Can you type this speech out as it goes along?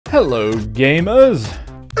Hello, gamers!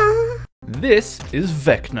 This is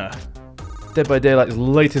Vecna, Dead by Daylight's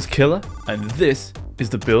latest killer, and this is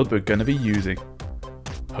the build we're gonna be using.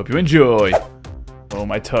 Hope you enjoy! Oh,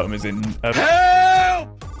 my totem is in...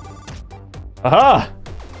 Help! Aha!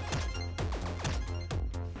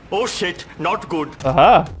 Oh shit, not good.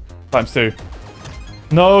 Aha! Times 2.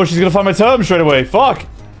 No, she's gonna find my totem straight away. Fuck!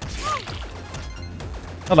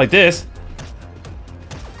 Not like this.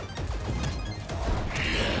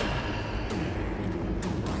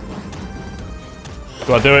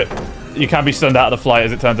 Do I do it? You can be stunned out of the flight,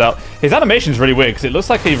 as it turns out. His animation is really weird, because it looks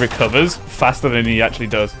like he recovers faster than he actually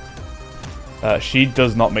does. She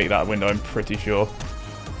does not make that window, I'm pretty sure.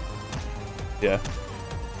 Yeah.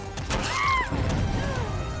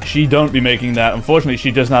 She don't be making that. Unfortunately,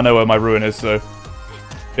 she does not know where my ruin is, so...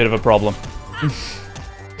 Bit of a problem.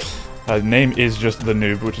 Her name is just the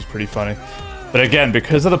noob, which is pretty funny. But again,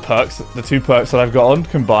 because of the perks, the 2 perks that I've got on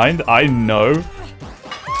combined, I know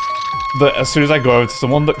that as soon as I go over to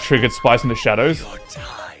someone that triggered Spice in the Shadows,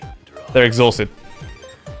 they're exhausted.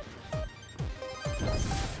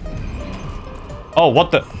 Oh,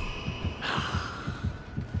 what the...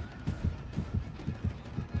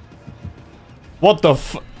 What the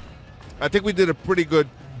f... I think we did a pretty good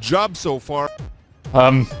job so far.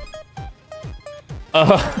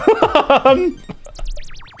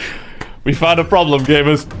 We found a problem,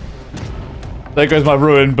 gamers. There goes my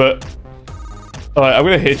ruin, but... Alright, I'm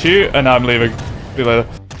gonna hit you, and now I'm leaving. See you later.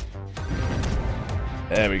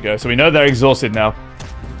 There we go. So we know they're exhausted now.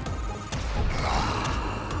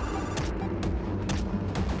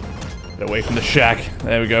 Get away from the shack.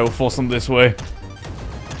 There we go. We'll force them this way.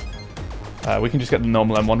 We can just get the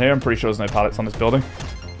normal M1 here. I'm pretty sure there's no pallets on this building.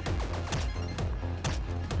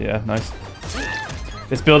 Yeah, nice.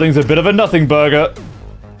 This building's a bit of a nothing burger.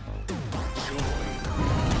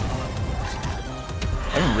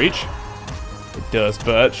 I can reach. It does,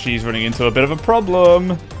 but she's running into a bit of a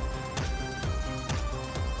problem.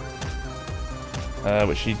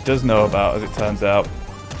 Which she does know about, as it turns out.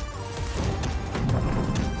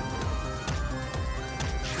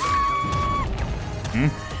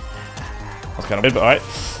 That's kind of weird, but alright.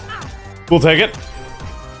 We'll take it.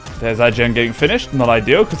 There's our gen getting finished. Not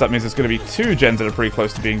ideal, because that means there's going to be 2 gens that are pretty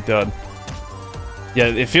close to being done. Yeah,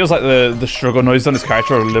 it feels like the struggle noises on this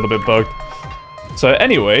character are a little bit bugged. So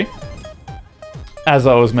anyway, as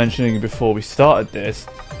I was mentioning before we started this,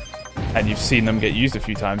 and you've seen them get used a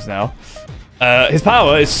few times now, his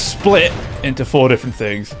power is split into 4 different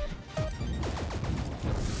things.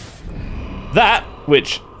 That,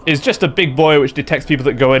 which is just a big boy which detects people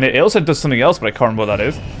that go in it. It also does something else, but I can't remember what that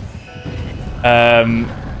is.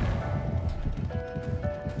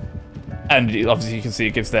 And obviously you can see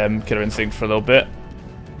it gives them killer instinct for a little bit.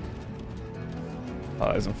 Oh,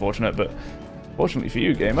 that is unfortunate, but fortunately for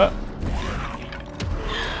you, gamer,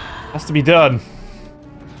 has to be done.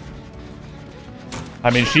 I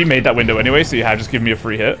mean, she made that window anyway, so you have just given me a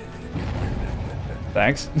free hit.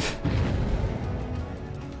 Thanks.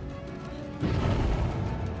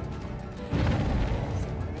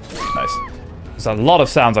 Nice. There's a lot of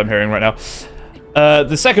sounds I'm hearing right now.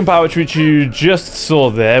 The second power which you just saw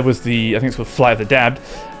there was the, I think it's called Fly of the Damned,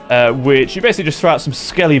 which you basically just throw out some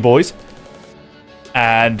skelly boys,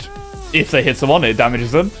 and if they hit someone, it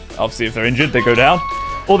damages them. Obviously, if they're injured, they go down.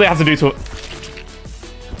 All they have to do to...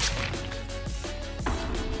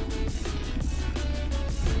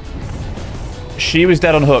 She was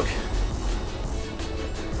dead on hook.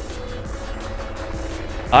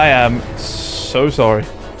 I am so sorry.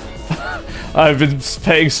 I've been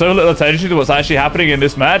paying so little attention to what's actually happening in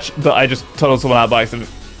this match that I just tunneled someone out by accident.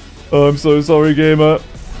 Oh, I'm so sorry, gamer.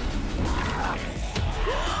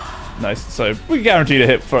 Nice. So we guaranteed a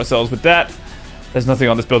hit for ourselves with that. There's nothing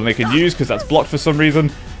on this building they can use because that's blocked for some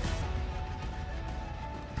reason.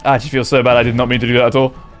 I actually feel so bad. I did not mean to do that at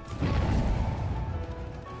all.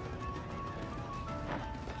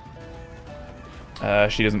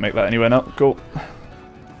 She doesn't make that anywhere now. Cool.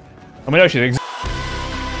 And we know she's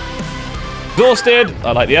exhausted.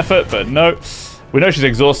 I like the effort, but no. We know she's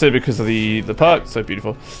exhausted because of the perk. So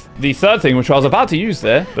beautiful. The third thing, which I was about to use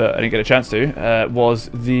there, but I didn't get a chance to, was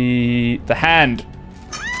the hand.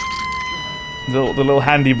 The little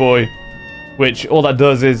handy boy. Which all that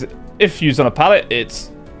does is, if used on a pallet, it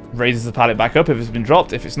raises the pallet back up if it's been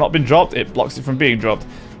dropped. If it's not been dropped, it blocks it from being dropped.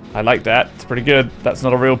 I like that. It's pretty good. That's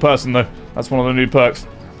not a real person, though. That's one of the new perks.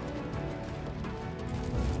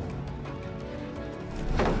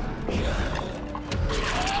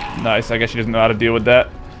 Nice. I guess she doesn't know how to deal with that.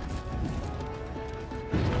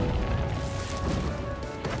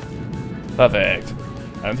 Perfect.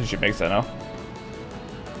 I don't think she makes that now.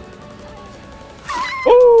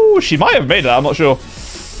 Ooh! she might have made that. I'm not sure.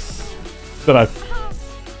 Don't know.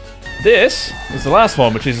 This is the last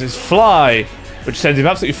one, which is his fly, which sends him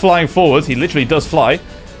absolutely flying forwards. He literally does fly,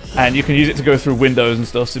 and you can use it to go through windows and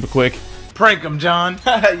stuff super quick. Prank him, John.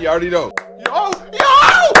 You already know. Yo!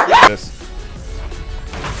 This.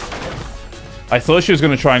 I thought she was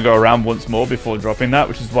going to try and go around once more before dropping that,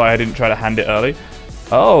 which is why I didn't try to hand it early.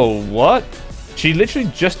 Oh, what? She literally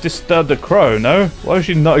just disturbed a crow, no? Why was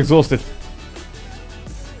she not exhausted?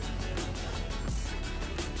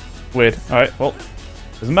 Weird. Alright, well,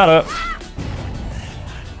 doesn't matter.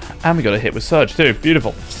 And we got a hit with Surge too.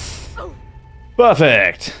 Beautiful.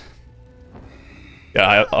 Perfect. Yeah,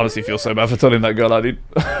 I honestly feel so bad for telling that girl I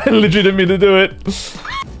literally didn't mean to do it.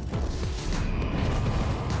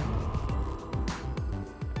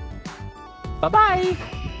 Bye-bye.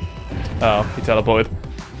 Oh, he teleported.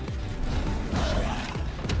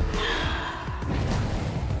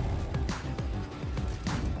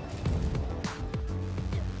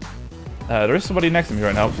 There is somebody next to me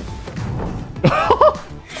right now.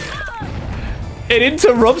 It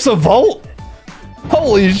interrupts a vault?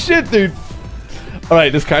 Holy shit, dude.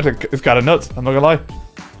 Alright, this character is kind of nuts. I'm not gonna lie.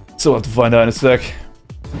 So we'll have to find out in a sec.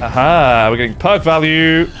 Aha, we're getting perk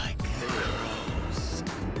value.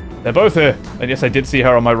 They're both here. And yes, I did see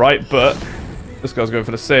her on my right, but this guy's going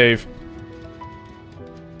for the save.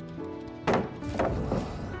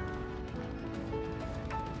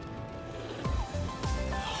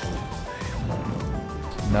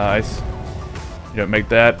 Nice. You don't make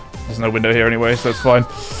that. There's no window here anyway, so it's fine.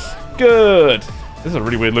 Good. This is a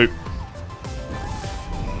really weird loop.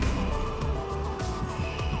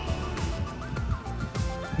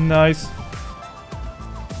 Nice.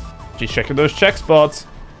 She's checking those check spots.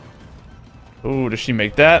 Oh, does she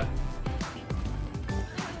make that?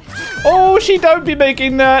 Oh, she don't be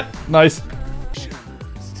making that. Nice.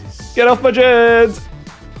 Get off my gens.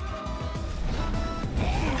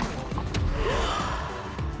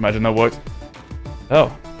 Imagine that worked.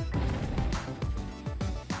 Oh.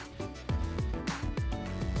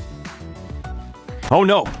 Oh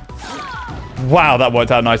no. Wow, that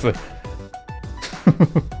worked out nicely.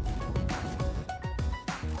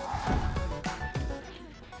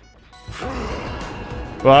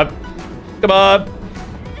 Come on. Come on.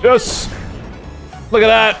 Yes. Look at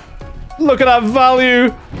that. Look at that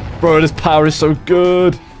value. Bro, this power is so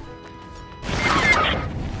good.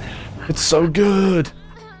 It's so good.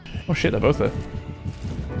 Oh shit, they're both there.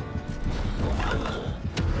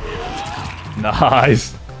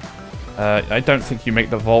 Nice. I don't think you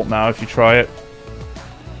make the vault now if you try it.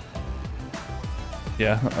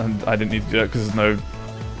 Yeah, and I didn't need to do that because there's no...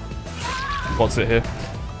 What's it here?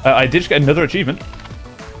 I did just get another achievement.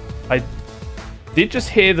 I did just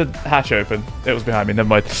hear the hatch open. It was behind me, never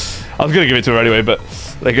mind. I was going to give it to her anyway, but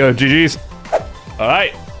there you go, GG's.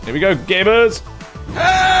 Alright, here we go, gamers.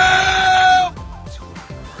 Help!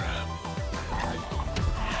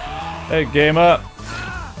 Hey, gamer.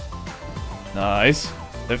 Nice.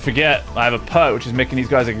 Don't forget, I have a perk which is making these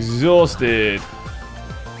guys exhausted.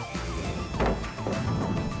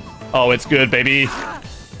 Oh, it's good, baby.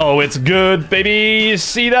 Oh, it's good, baby. You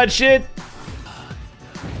see that shit?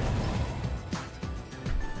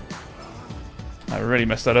 I really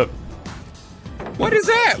messed that up. What is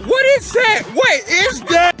that? What is that? What is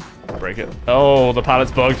that? Break it. Oh, the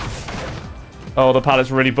pallet's bugged. Oh, the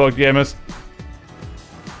pallet's really bugged, gamers.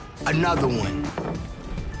 Another one.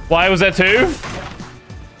 Why was there two?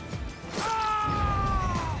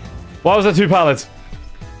 Why was there two pallets?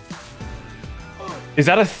 Is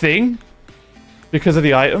that a thing? Because of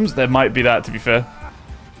the items? There might be that, to be fair.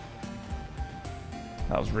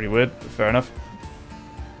 That was really weird, but fair enough.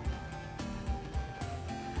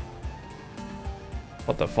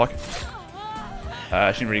 What the fuck?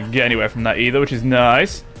 I shouldn't really get anywhere from that either, which is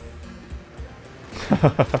nice.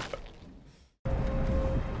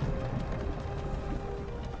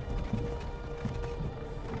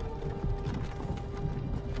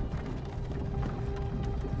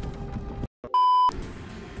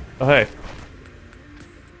 Oh, hey.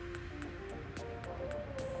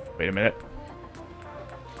 Wait a minute.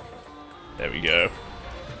 There we go.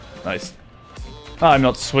 Nice. I'm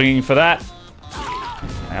not swinging for that.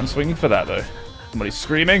 I am swinging for that, though. Somebody's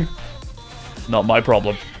screaming. Not my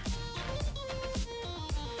problem.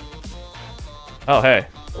 Oh, hey.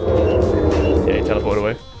 Yeah, he teleported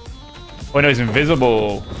away. Oh, no, he's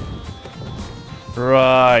invisible.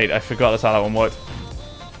 Right, I forgot that's how that one worked.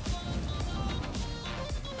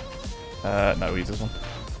 No, we use this one.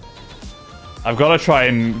 I've got to try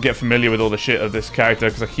and get familiar with all the shit of this character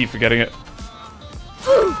because I keep forgetting it.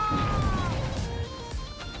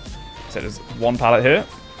 So there's one pallet here.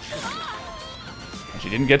 Actually,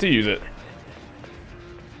 didn't get to use it.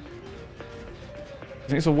 You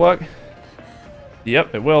think this will work?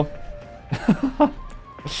 Yep, it will.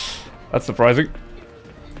 That's surprising.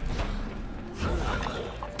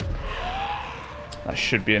 That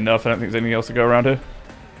should be enough. I don't think there's anything else to go around here.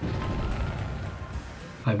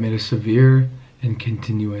 I've made a severe and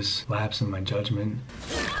continuous lapse in my judgment.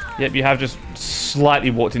 Yep, you have just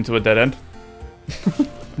slightly walked into a dead end.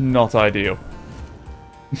 Not ideal.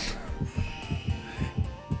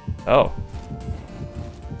 Oh.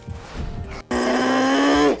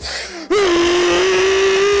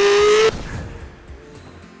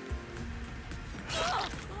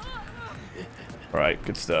 Alright,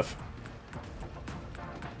 good stuff.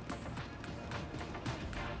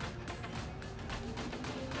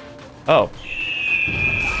 Oh.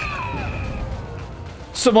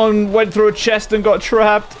 Someone went through a chest and got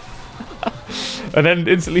trapped. And then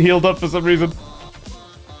instantly healed up for some reason.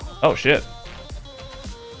 Oh, shit.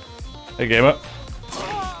 Hey, gamer.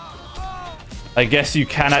 I guess you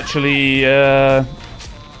can actually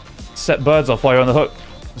set birds off while you're on the hook,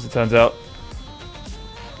 as it turns out.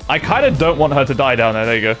 I kind of don't want her to die down there.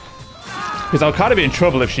 There you go. Because I'll kind of be in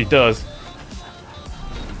trouble if she does.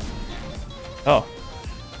 Oh.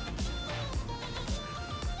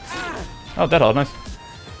 Oh, dead hard. Nice.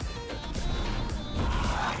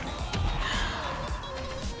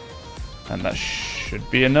 And that should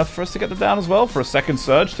be enough for us to get them down as well for a second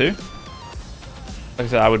surge too. Like I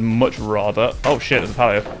said, I would much rather... Oh shit, there's a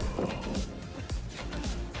paleo.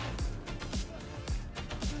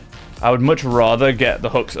 I would much rather get the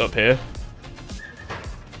hooks up here.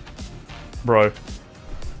 Bro.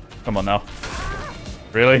 Come on now.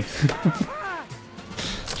 Really?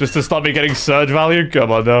 Just to stop me getting surge value?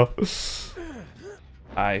 Come on now.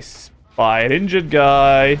 I spy an injured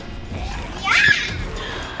guy.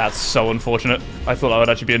 That's so unfortunate. I thought that would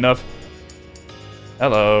actually be enough.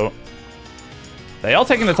 Hello. They are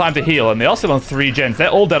taking the time to heal, and they are still on 3 gens. They're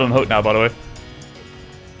all dead on hook now, by the way.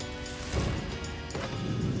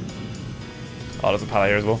 Oh, there's a pallet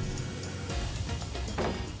here as well.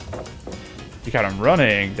 You got him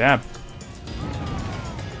running. Damn.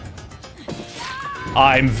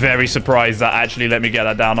 I'm very surprised that actually let me get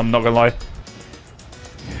that down. I'm not gonna lie.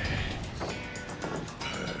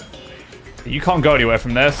 You can't go anywhere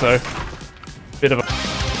from there, so... Bit of a...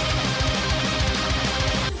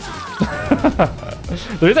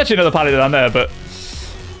 There is actually another pallet down there, but...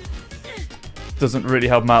 Doesn't really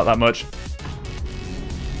help him out that much.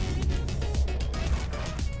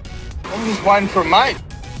 I'm just waiting for a mate.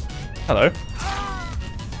 Hello.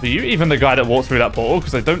 Were you even the guy that walked through that portal?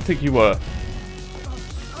 Because I don't think you were.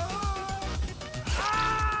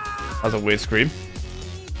 That's a weird scream.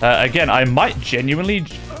 Again, I might genuinely...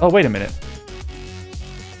 Oh, wait a minute.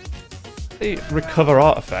 The recover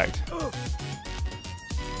artifact.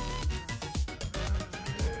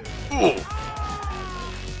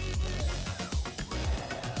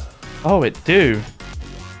 Oh, it do.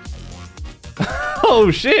 Oh,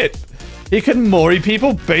 shit. He can Mori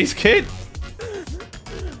people base kit?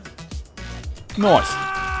 Nice.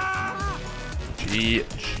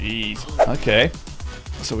 Jeez. Okay.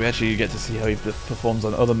 So we actually get to see how he performs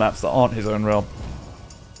on other maps that aren't his own realm.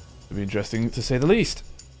 It'll be interesting to say the least.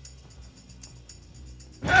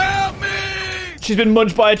 Help me! She's been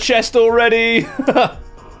munched by a chest already.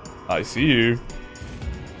 I see you.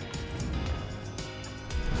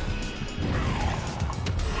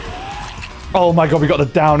 Oh my god, we got the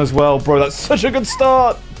down as well, bro. That's such a good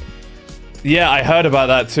start. Yeah, I heard about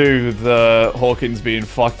that too. The Hawkins being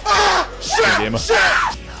fucked. Shit.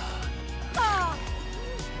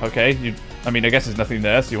 Okay, I mean, I guess there's nothing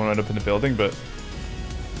there, so you want to end up in the building, but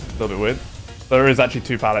a little bit weird. There is actually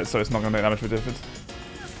 2 pallets, so it's not going to make that much of a difference.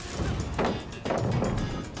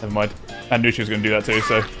 Never mind. I knew she was going to do that too,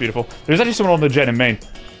 so beautiful. There's actually someone on the gen in main.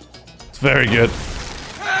 It's very good.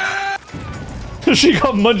 She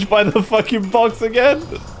got munched by the fucking box again.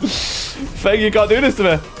 Fang, you can't do this to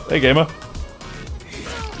me. Hey, gamer.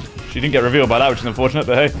 She didn't get revealed by that, which is unfortunate,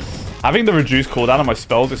 but hey. Having the reduced cooldown on my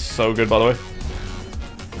spells is so good, by the way.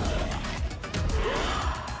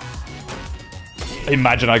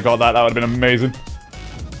 Imagine I got that. That would have been amazing.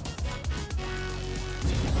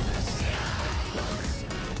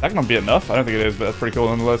 That can't be enough. I don't think it is, but that's pretty cool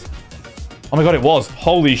nonetheless. Oh my god, it was.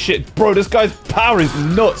 Holy shit. Bro, this guy's power is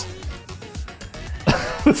nuts.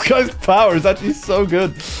 This guy's power is actually so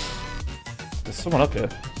good. There's someone up here.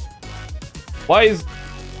 Why is...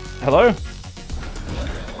 Hello?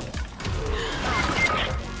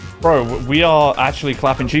 Bro, we are actually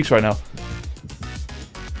clapping cheeks right now.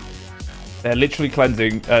 They're literally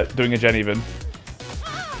cleansing, doing a gen even.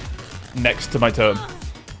 Next to my turn.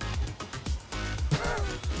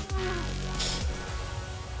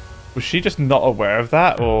 Was she just not aware of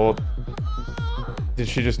that, or did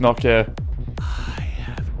she just not care? I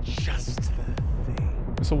have just the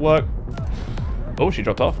thing. This'll work. Oh, she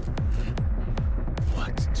dropped off.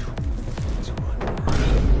 What to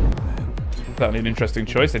That'll be an interesting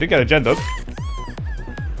choice. They did get agendas.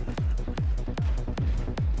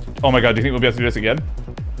 Oh my god, do you think we'll be able to do this again?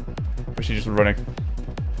 Or is she just running?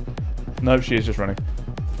 No, she is just running.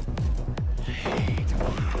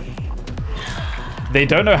 They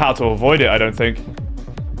don't know how to avoid it, I don't think.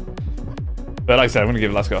 But like I said, I'm going to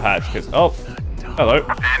give Lasco a hatch because... Oh, hello.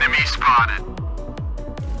 Enemy spotted.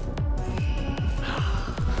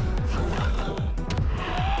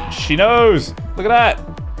 She knows! Look at that!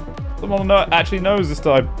 Someone actually knows this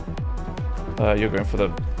time. You're going for the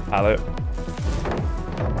pallet.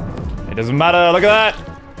 It doesn't matter, look at that!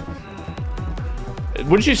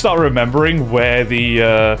 Wouldn't you start remembering where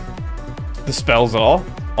the spells are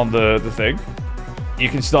on the thing? You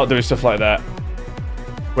can start doing stuff like that.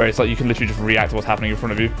 Where it's like you can literally just react to what's happening in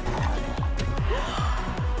front of you.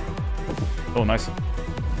 Oh, nice.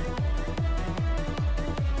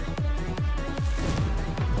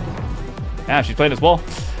 Yeah, she's playing as well.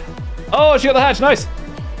 Oh, she got the hatch, nice!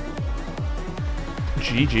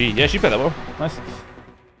 GG. Yeah, she played that well. Nice.